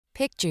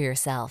Picture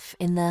yourself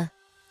in the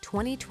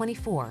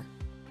 2024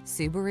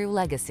 Subaru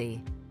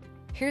Legacy.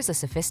 Here's a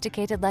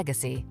sophisticated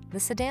Legacy, the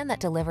sedan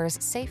that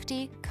delivers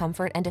safety,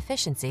 comfort, and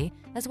efficiency,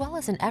 as well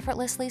as an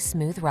effortlessly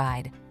smooth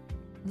ride.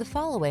 The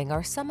following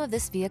are some of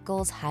this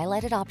vehicle's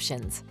highlighted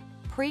options: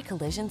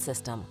 pre-collision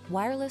system,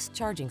 wireless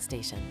charging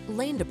station,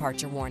 lane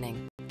departure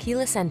warning,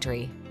 keyless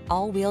entry,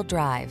 all-wheel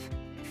drive,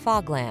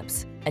 fog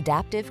lamps,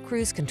 adaptive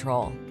cruise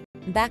control,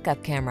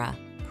 backup camera,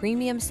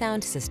 premium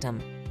sound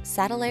system,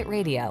 satellite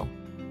radio.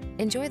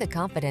 Enjoy the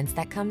confidence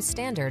that comes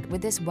standard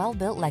with this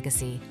well-built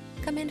Legacy.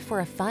 Come in for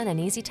a fun and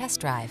easy test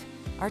drive.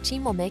 Our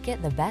team will make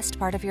it the best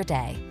part of your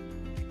day.